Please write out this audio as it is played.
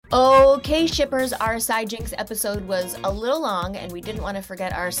Okay, shippers, our Side Jinx episode was a little long and we didn't want to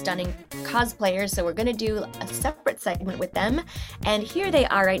forget our stunning cosplayers, so we're going to do a separate segment with them. And here they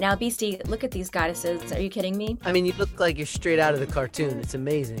are right now. Beastie, look at these goddesses. Are you kidding me? I mean, you look like you're straight out of the cartoon. It's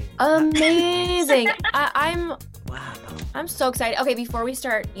amazing. Amazing. Wow. I'm so excited. Okay, before we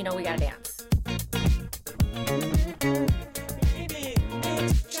start, we got to dance.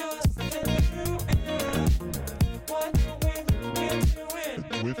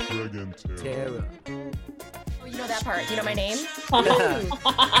 With Greg and Tara. Oh, you know that part. You know my name?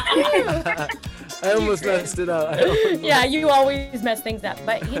 I almost messed it up. Yeah, you always mess things up.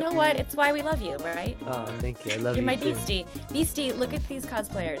 But you know what? It's why we love you, right? Oh, thank you. I love You're you. my too. Beastie. Beastie, look at these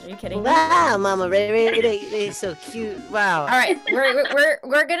cosplayers. Are you kidding me? Wow, Mama Ray, they're so cute. Wow. All right,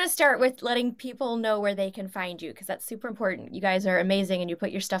 we're gonna start with letting people know where they can find you because that's super important. You guys are amazing and you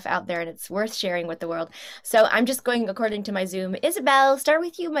put your stuff out there and it's worth sharing with the world. So I'm just going according to my Zoom. Isabel, start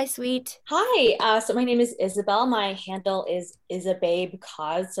with you, my sweet. Hi, so my name is Isabel. My handle is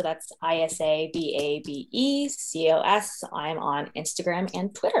IsababeCos, so that's ISABABECOS. I'm on Instagram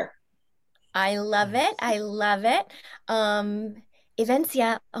and Twitter. I love it. I love it.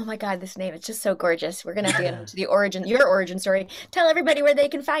 Evencia, oh my God, this name, it's just so gorgeous. We're gonna get into your origin story. Tell everybody where they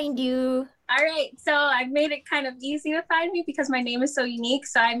can find you. All right, so I've made it kind of easy to find me because my name is so unique.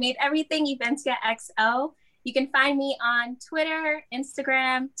 So I made everything Evencia XO. You can find me on Twitter,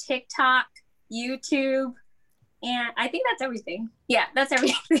 Instagram, TikTok, YouTube, and I think that's everything. Yeah, that's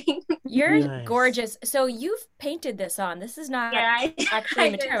everything. You're Nice. gorgeous. So you've painted this on. This is not actually I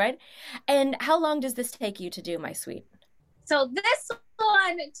material, did. right? And how long does this take you to do, my sweet? So this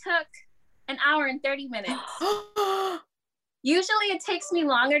one took an hour and 30 minutes. Usually it takes me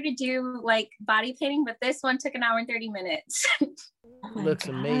longer to do like body painting, but this one took an hour and 30 minutes. Oh my Looks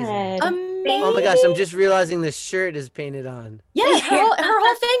amazing. God. Amazing. Oh my gosh, I'm just realizing this shirt is painted on. Yeah, her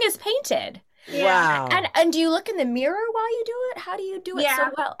whole thing is painted. Wow. And do you look in the mirror while you do it? How do you do it so Yeah.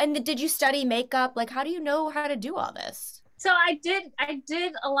 well? And did you study makeup? Like, how do you know how to do all this? So I did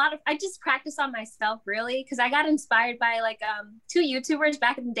a lot of, I just practiced on myself really, because I got inspired by like two YouTubers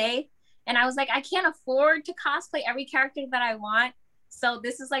back in the day. And I was like, I can't afford to cosplay every character that I want. So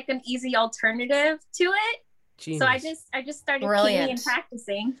this is like an ezy alternative to it. Genius. So I just started painting and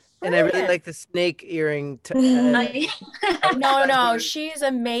practicing. And I really Brilliant. like the snake earring. No, she's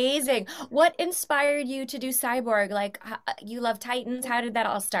amazing. What inspired you to do Cyborg? Like, you love Titans. How did that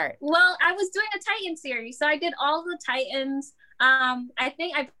all start? Well, I was doing a Titan series, so I did all the Titans. I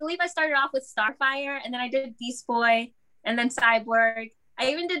believe I started off with Starfire, and then I did Beast Boy, and then Cyborg.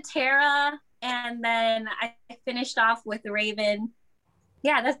 I even did Terra, and then I finished off with Raven.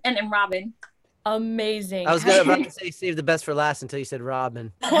 Yeah, and Robin. Amazing. I was about to say save the best for last until you said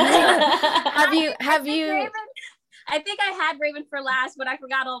Robin. Have you? Raven, I think I had Raven for last, but I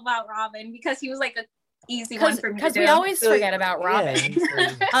forgot all about Robin because he was like an easy one for me to Because do. we always forget about Robin.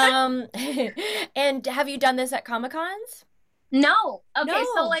 Yeah. And have you done this at Comic-Cons? No. Okay, No.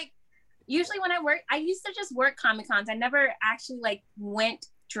 so like usually when I used to just work Comic-Cons. I never actually like went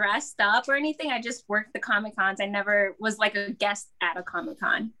dressed up or anything. I just worked the Comic-Cons. I never was like a guest at a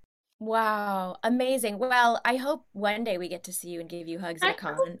Comic-Con. Wow, amazing. Well, I hope one day we get to see you and give you hugs at a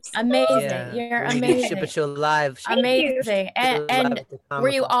con. Amazing. Yeah. You're When we get Ship a amazing. Show live. Amazing. And were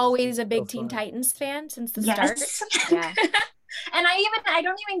you always a big So Teen fun. Titans fan since the Yes. start? Yeah. And I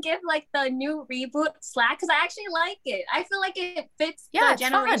don't even give like the new reboot slack because I actually like it. I feel like it fits Yeah, the it's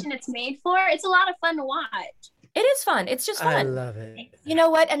generation fun. it's made for. It's a lot of fun to watch. It is fun. It's just I fun. love it. You know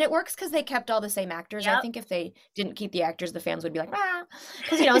what? And it works because they kept all the same actors. I Yep. think if they didn't keep the actors, the fans would be like, ah.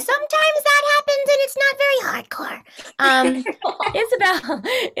 Because, sometimes that happens and it's not very hardcore.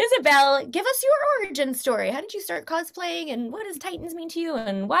 Isabel, give us your origin story. How did you start cosplaying and what does Titans mean to you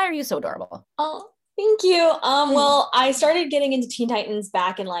and why are you so adorable? Oh, thank you. Well, I started getting into Teen Titans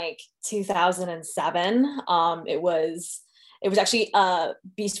back in like 2007. It was actually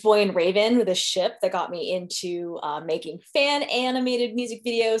Beast Boy and Raven with a ship that got me into making fan animated music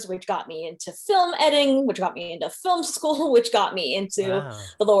videos, which got me into film editing, which got me into film school, which got me into Wow.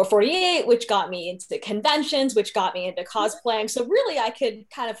 the lower 48, which got me into conventions, which got me into cosplaying. So really I could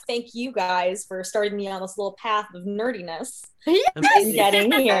kind of thank you guys for starting me on this little path of nerdiness and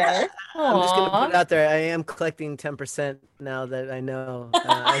getting here. I'm just gonna Aw. put it out there. I am collecting 10% now that I know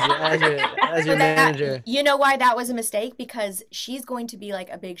as your manager. You know why that was a mistake? Because she's going to be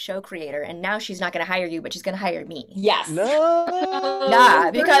like a big show creator and now she's not going to hire you, but she's going to hire me. Yes. No. Nah,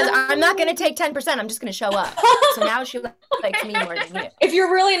 because I'm not going to take 10%. I'm just going to show up. So now she likes me more than you. If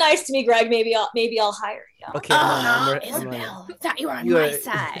you're really nice to me, Greg, maybe I'll hire you. Okay. I'm on it. Isabel, thought you were on You my are-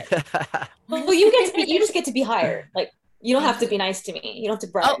 side. Well, you just get to be hired. Like You don't have to be nice to me. You don't have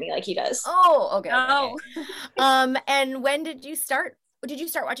to brag at me like he does. Oh, okay. Oh. And when did you start? Did you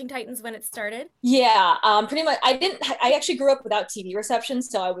start watching Titans when it started? Yeah, pretty much. I actually grew up without TV reception,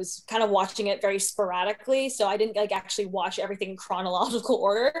 so I was kind of watching it very sporadically. So I didn't like actually watch everything in chronological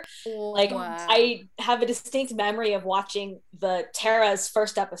order. Like Wow. I have a distinct memory of watching the Terra's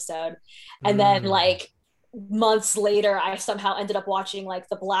first episode, and then like months later, I somehow ended up watching like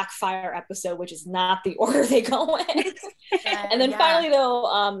the Blackfire episode, which is not the order they go in. And then finally,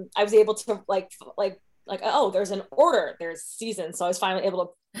 though, I was able to like oh, there's an order, there's seasons, so I was finally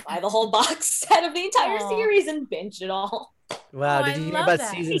able to buy the whole box set of the entire series and binge it all. Wow, did you hear about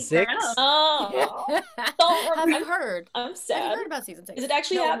season 6? Oh, have you heard? I'm sad. Have you heard about season 6? Is it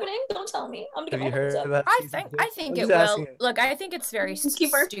actually happening? Don't tell me. I'm gonna have you heard about I think it will. Look, I think it's very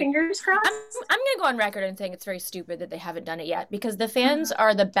keep our fingers crossed. I'm gonna go on record and saying it's very stupid that they haven't done it yet, because the fans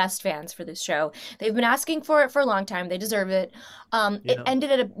are the best fans for this show. They've been asking for it for a long time. They deserve it. It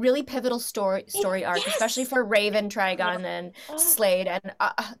ended at a really pivotal story arc, especially for Raven, Trigon, and Slade. And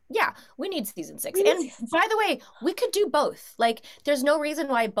yeah, we need season 6. And by the way, we could do both. Like, there's no reason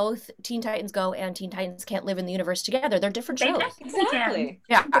why both Teen Titans Go and Teen Titans can't live in the universe together. They're different shows. Exactly.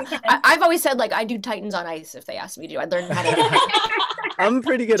 Yeah, I've always said, like, I do Titans on Ice if they ask me to. I learned how to. I'm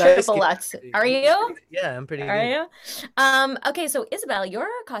pretty good at ice. Are you? Yeah, I'm pretty good. Are you? Okay, so Isabel, your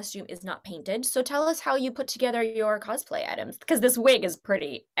costume is not painted. So tell us how you put together your cosplay items, because this wig is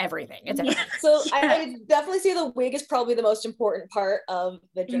pretty everything. It's everything. So I definitely say the wig is probably the most important part of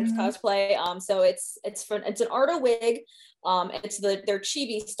the Jinx cosplay. So it's an Arda wig. It's their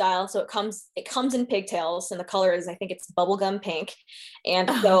chibi style, so it comes in pigtails, and the color is, I think it's bubblegum pink. And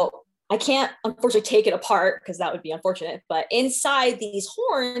so I can't unfortunately take it apart because that would be unfortunate, but inside these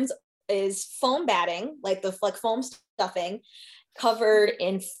horns is foam batting, like foam stuffing covered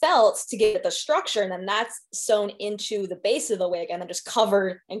in felt to get the structure, and then that's sewn into the base of the wig and then just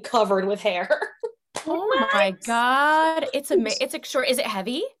covered with hair. Oh my god, it's short. Is it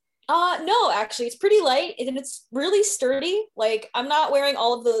heavy? No, actually, it's pretty light and it's really sturdy. Like, I'm not wearing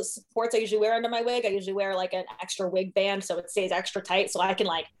all of the supports I usually wear under my wig. I usually wear like an extra wig band so it stays extra tight, so I can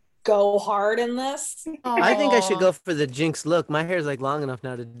like go hard in this. I think I should go for the Jinx look. My hair is like long enough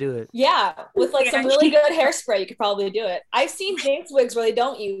now to do it. Yeah, with like some really good hairspray, you could probably do it. I've seen Jinx wigs where they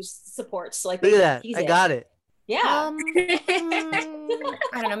don't use supports. So like, look at that, I got it. Yeah. I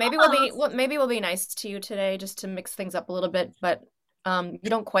don't know. Maybe we'll be nice to you today just to mix things up a little bit, but you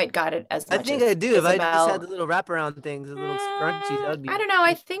don't quite got it as much. I think I do. If I just had the little wraparound things, the little scrunchies, that would be. I don't know.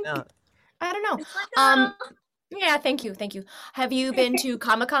 I don't know. Yeah, thank you. Have you been to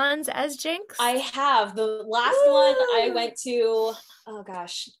Comic-Cons as Jinx? I have. The last one I went to, oh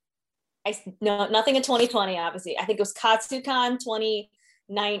gosh, nothing in 2020, obviously. I think it was KatsuCon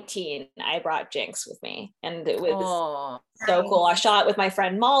 2019. I brought Jinx with me, and it was so cool. I shot with my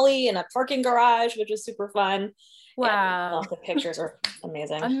friend Molly in a parking garage, which was super fun. Wow. The pictures are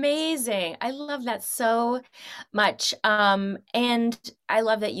amazing. Amazing. I love that so much. And I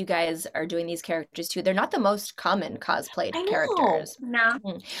love that you guys are doing these characters too. They're not the most common cosplayed characters. No.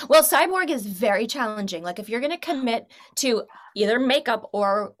 Well, Cyborg is very challenging. Like, if you're going to commit to either makeup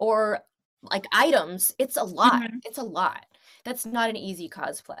or like items, it's a lot. It's a lot. That's not an easy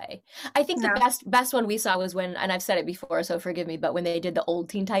cosplay. I think the best one we saw was when, and I've said it before, so forgive me, but when they did the old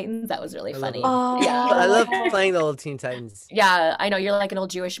Teen Titans, that was really funny. Yeah, I love playing the old Teen Titans. Yeah, I know, you're like an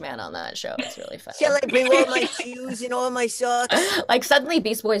old Jewish man on that show. It's really funny. Shall I bring all my shoes and all my socks? Like, suddenly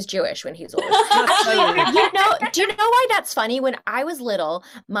Beast Boy's Jewish when he's old. Do you know why that's funny? When I was little,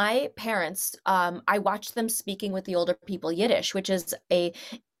 my parents, I watched them speaking with the older people Yiddish, which is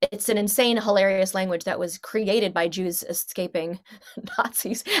it's an insane, hilarious language that was created by Jews escaping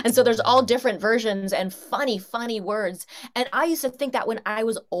Nazis. And so there's all different versions and funny words. And I used to think that when I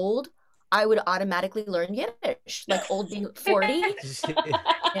was old, I would automatically learn Yiddish, like old being 40.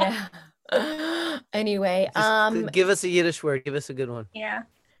 Yeah. Anyway, give us a Yiddish word. Give us a good one. Yeah.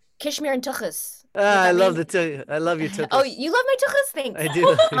 Kishmir and Tuchus. I love your Tuchus. Oh, you love my Tuchus? Thanks. I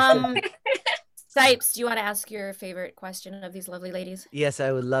do. Sipes, do you want to ask your favorite question of these lovely ladies? Yes,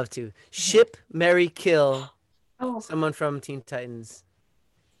 I would love to. Ship, marry, kill someone from Teen Titans.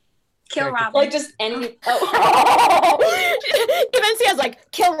 Kill Robin. Like just any. Evancia's like,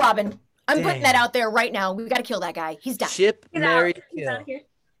 kill Robin. I'm putting that out there right now. We got to kill that guy. He's done. Ship, marry, kill. He's out here.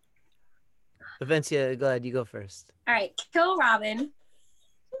 Evancia, go ahead. You go first. All right. Kill Robin.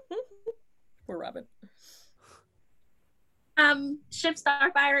 Poor Robin. Ship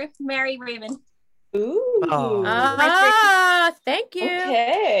Starfire, marry Raven. Ooh. Thank you.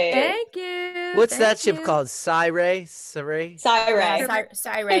 Okay. Thank you. What's that thank ship you. called? Cyray? Cyray. Yeah,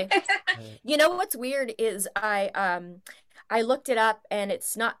 Cyray. You know what's weird is I looked it up and it's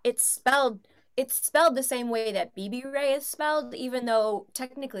spelled the same way that BB Ray is spelled, even though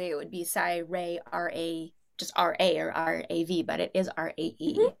technically it would be Cyray, R-A, just R-A or R-A-V, but it is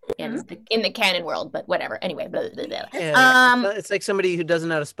R-A-E in the canon world, but whatever. Anyway, blah, blah, blah. Yeah, it's like somebody who doesn't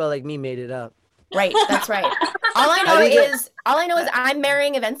know how to spell like me made it up. Right, that's right. All I know is I'm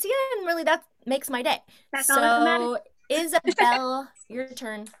marrying Avencia, and really that makes my day. That's all that matters. Isabel, your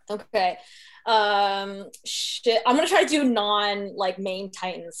turn. Okay. Shit. I'm gonna try to do like main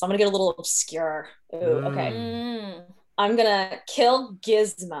titans. So I'm gonna get a little obscure. Ooh, okay. I'm gonna kill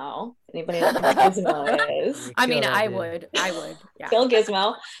Gizmo. Anybody know who Gizmo is? I mean, I would. Yeah. Kill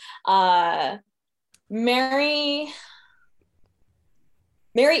Gizmo. Marry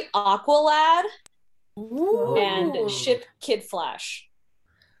Aqualad. Ooh. And ship Kid Flash.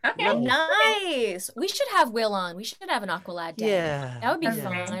 Okay. Nice. We should have Will on. We should have an Aqualad day. Yeah. That would be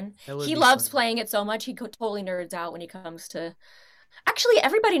fun. He loves playing it so much. He totally nerds out when he comes to. Actually,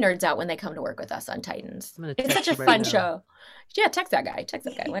 everybody nerds out when they come to work with us on Titans. It's such a fun show. Yeah, text that guy.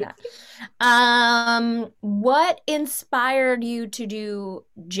 Why not? What inspired you to do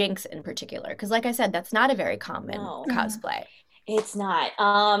Jinx in particular? Because, like I said, that's not a very common cosplay. It's not.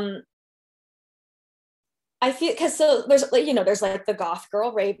 I feel because there's like the goth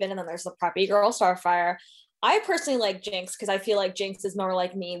girl Raven, and then there's the preppy girl Starfire. I personally like Jinx because I feel like Jinx is more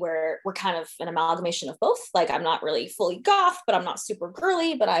like me, where we're kind of an amalgamation of both. Like I'm not really fully goth, but I'm not super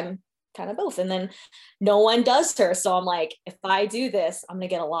girly, but I'm kind of both. And then no one does her, so I'm like, if I do this, I'm gonna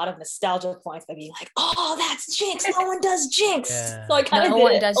get a lot of nostalgia points by being like, oh, that's Jinx. No one does Jinx. Yeah. So I kind of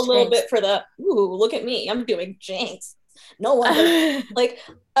did it a little bit for the ooh, look at me, I'm doing Jinx. No one does, like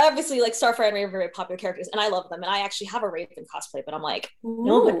obviously like Starfire and Raven are very popular characters and I love them, and I actually have a Raven cosplay, but I'm like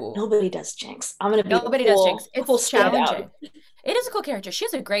nobody does Jinx. I'm gonna be nobody does Jinx. It's challenging. It is a cool character. She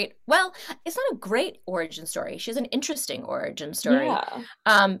has a great, well, it's not a great origin story. She has an interesting origin story. Yeah.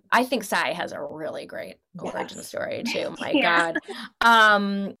 I think Sai has a really great origin story too. My God.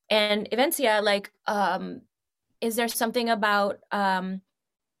 And Avencia, like, is there something about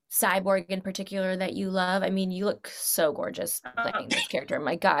Cyborg in particular that you love? I mean, you look so gorgeous playing this character.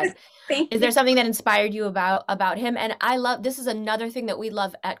 My God. Is there something that inspired you about him? And I love, this is another thing that we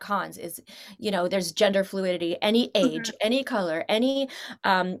love at cons is, you know, there's gender fluidity, any age, any color, any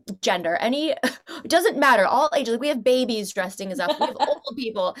gender, it doesn't matter, all ages. Like we have babies dressing as up, we have old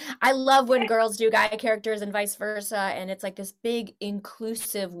people. I love when girls do guy characters and vice versa. And it's like this big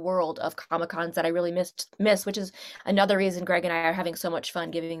inclusive world of Comic-Cons that I really miss, which is another reason Greg and I are having so much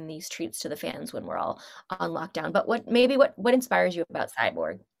fun giving these treats to the fans when we're all on lockdown. But what inspires you about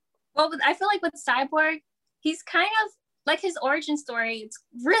Cyborg? Well, I feel like with Cyborg, he's kind of like his origin story. It's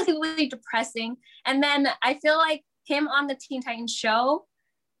really, really depressing. And then I feel like him on the Teen Titans show,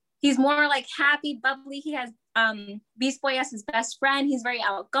 he's more like happy, bubbly. He has Beast Boy as his best friend. He's very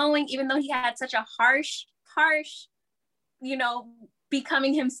outgoing, even though he had such a harsh, you know,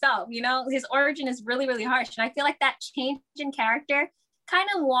 becoming himself. You know, his origin is really, really harsh. And I feel like that change in character kind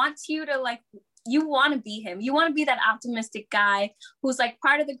of wants you to like, you want to be him. You want to be that optimistic guy who's like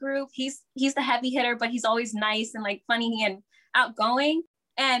part of the group. He's the heavy hitter, but he's always nice and like funny and outgoing.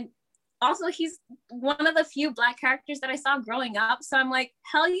 And also he's one of the few Black characters that I saw growing up. So I'm like,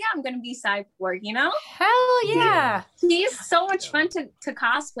 hell yeah, I'm going to be Cyborg, you know? Hell yeah. He's so much fun to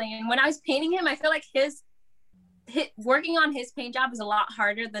cosplay. And when I was painting him, I feel like his working on his paint job is a lot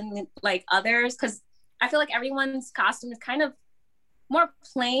harder than like others. Cause I feel like everyone's costume is kind of more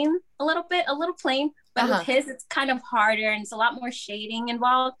plain, a little plain, but with his, it's kind of harder and it's a lot more shading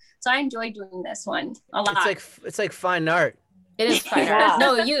involved. So I enjoy doing this one a lot. It's like fine art. It is fine art.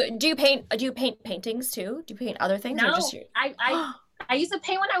 No, do you paint paintings too? Do you paint other things? No, or just I used to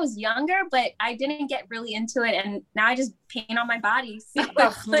paint when I was younger, but I didn't get really into it, and now I just paint on my body. So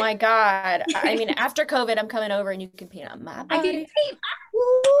oh my God! I mean, after COVID, I'm coming over, and you can paint on my body. I can paint.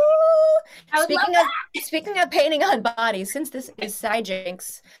 Speaking of painting on bodies, since this is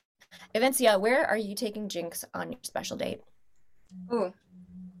Jinx, Avencia, where are you taking Jinx on your special date? Ooh,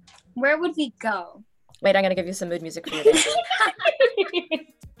 where would we go? Wait, I'm gonna give you some mood music for your day.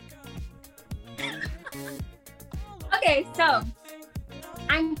 Okay, so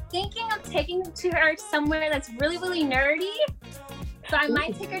I'm thinking of taking her somewhere that's really, really nerdy. So I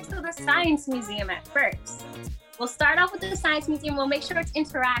might take her to the Science Museum at first. We'll start off with the Science Museum. We'll make sure it's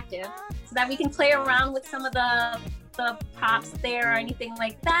interactive so that we can play around with some of the props there or anything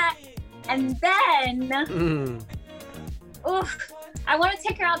like that. And then, I want to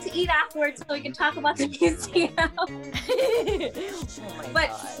take her out to eat afterwards so we can talk about the museum. Oh my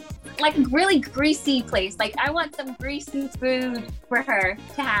God. like a really greasy place. Like I want some greasy food for her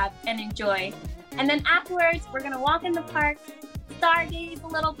to have and enjoy. And then afterwards, we're gonna walk in the park, stargaze a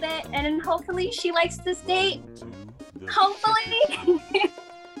little bit, and then hopefully she likes this date. Hopefully.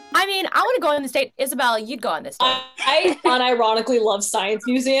 I mean, I want to go on this date. Isabel, you'd go on this date. I unironically love science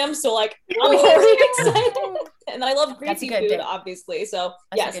museums, so like I'm already excited. And I love greasy food, date. Obviously. So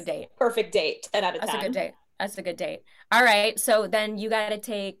That's yes, a good date. Perfect date. 10 out of 10. That's a good date. That's a good date. All right, so then you got to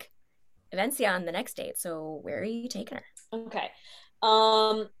take Avencia on the next date. So where are you taking her? Okay.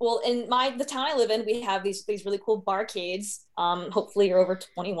 Well, in the town I live in, we have these really cool barcades. Hopefully you're over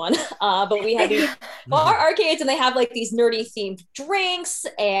 21. But we have these bar arcades, and they have like these nerdy themed drinks,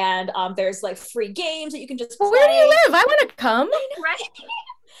 and there's like free games that you can just play. Where do you live? I want to come. Right.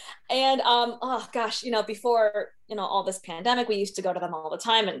 And oh gosh, before all this pandemic, we used to go to them all the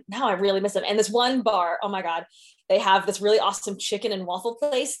time, and now I really miss them. And this one bar, oh my god, they have this really awesome chicken and waffle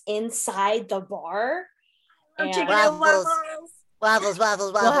place inside the bar. And Chicken and waffles. Waffles.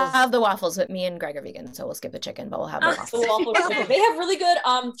 We'll have the waffles, but me and Greg are vegan, so we'll skip the chicken, but we'll have the waffles. They have really good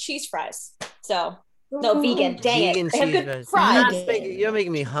cheese fries. So no, vegan. Dang Vegan it. They have cheese good fries. fries. You're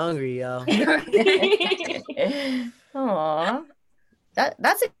making me hungry, yo. Aw.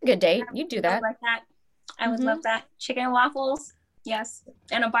 That's a good date. You do I that. would like that. I would love that. Chicken and waffles. Yes.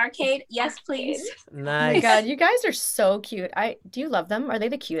 And a barcade. Yes, please. Oh my Nice. god, you guys are so cute. Do you love them? Are they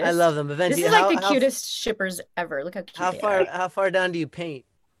the cutest? I love them. Avencia, This is like the cutest shippers ever. Look how cute they are. How far down do you paint?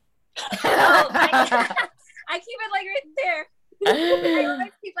 I keep it like right there. I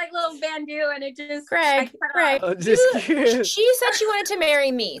always keep like little bandu, and it just Greg. Oh, just curious. She said she wanted to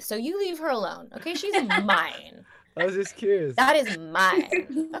marry me, so you leave her alone. Okay, she's mine. I was just curious. That is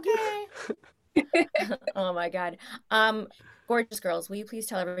mine. Okay. Oh my god. Gorgeous girls, will you please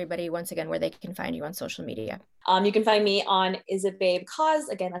tell everybody once again where they can find you on social media? You can find me on IsababeCos.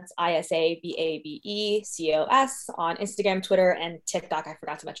 Again, that's ISABABECOS on Instagram, Twitter, and TikTok. I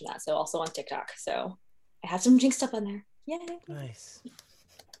forgot to mention that. So also on TikTok. So I have some Jinx stuff on there. Yay. Nice.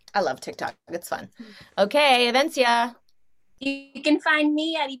 I love TikTok. It's fun. Okay, Avencia. You can find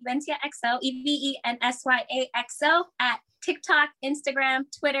me at EvenciaXO, EVENSYAXO at TikTok, Instagram,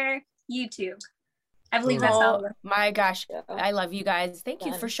 Twitter, YouTube. I believe that's all. Oh my gosh. I love you guys. Thank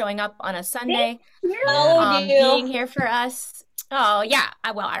you for showing up on a Sunday. Follow you. Being here for us. Oh yeah. I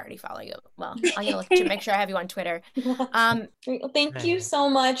already follow you. Well, I'm gonna look to make sure I have you on Twitter. Thank you so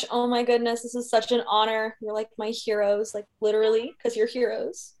much. Oh my goodness, this is such an honor. You're like my heroes, like literally, because you're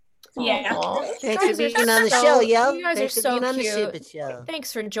heroes. Yeah. Thanks for being on the show, yo. You guys Thanks are for so being on the cute. Super Show.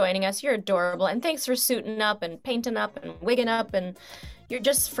 Thanks for joining us. You're adorable, and thanks for suiting up and painting up and wigging up, and you're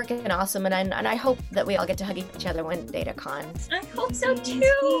just freaking awesome. And I hope that we all get to hug each other one day to cons. I hope so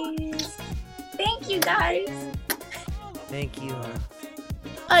too. Thank you guys. Thank you.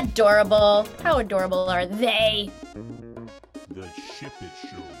 Adorable. How adorable are they? The ship is